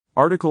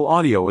Article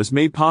audio is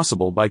made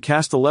possible by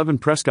Cast 11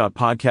 Prescott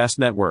Podcast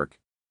Network,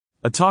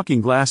 a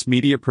Talking Glass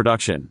media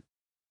production.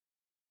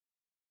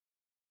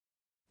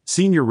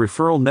 Senior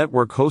Referral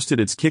Network hosted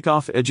its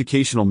kickoff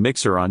educational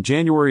mixer on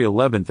January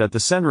 11th at the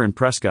center in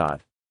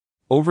Prescott.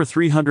 Over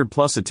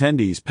 300-plus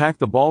attendees packed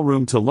the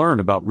ballroom to learn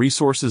about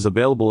resources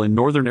available in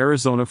northern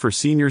Arizona for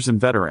seniors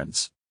and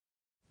veterans.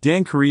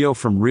 Dan Carrillo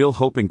from Real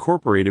Hope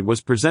Incorporated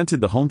was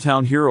presented the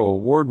Hometown Hero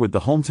Award with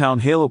the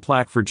Hometown Halo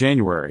plaque for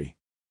January.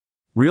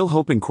 Real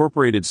Hope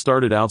Incorporated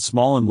started out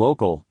small and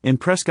local, in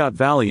Prescott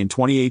Valley in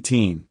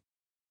 2018.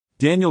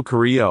 Daniel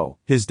Carrillo,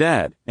 his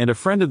dad, and a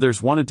friend of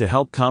theirs wanted to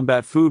help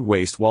combat food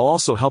waste while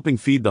also helping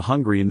feed the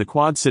hungry in the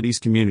Quad Cities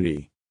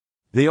community.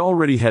 They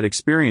already had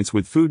experience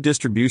with food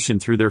distribution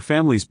through their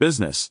family's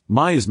business,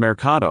 Maya's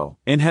Mercado,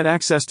 and had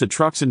access to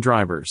trucks and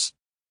drivers.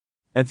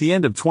 At the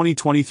end of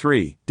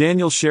 2023,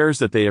 Daniel shares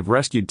that they have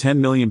rescued 10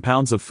 million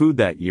pounds of food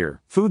that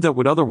year, food that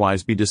would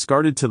otherwise be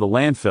discarded to the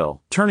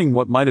landfill, turning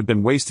what might have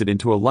been wasted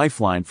into a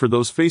lifeline for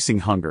those facing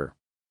hunger.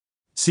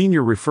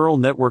 Senior Referral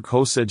Network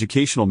hosts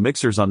educational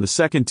mixers on the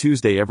second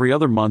Tuesday every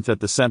other month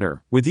at the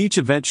center, with each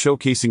event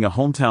showcasing a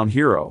hometown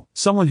hero,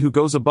 someone who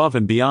goes above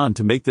and beyond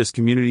to make this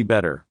community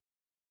better.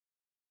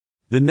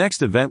 The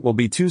next event will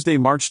be Tuesday,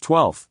 March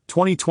 12,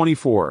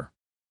 2024.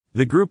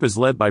 The group is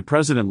led by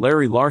President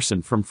Larry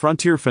Larson from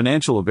Frontier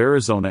Financial of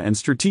Arizona and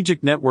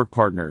Strategic Network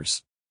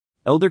Partners.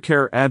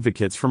 Eldercare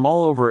advocates from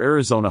all over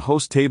Arizona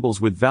host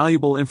tables with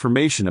valuable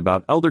information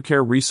about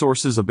eldercare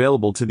resources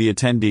available to the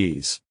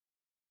attendees.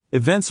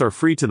 Events are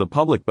free to the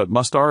public but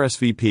must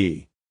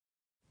RSVP.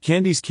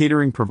 Candy's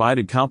Catering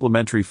provided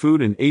complimentary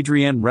food and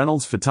Adrienne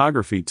Reynolds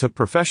Photography took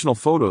professional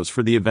photos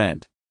for the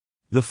event.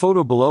 The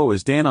photo below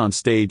is Dan on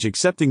stage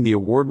accepting the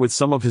award with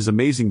some of his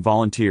amazing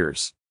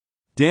volunteers.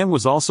 Dan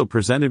was also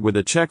presented with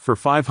a check for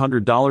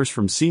 $500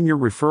 from Senior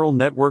Referral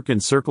Network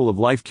and Circle of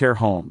Life Care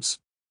Homes.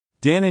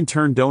 Dan in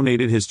turn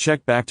donated his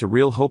check back to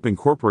Real Hope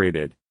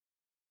Incorporated.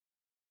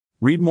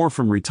 Read more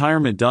from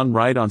Retirement Done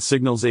Right on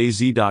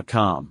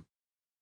signalsaz.com.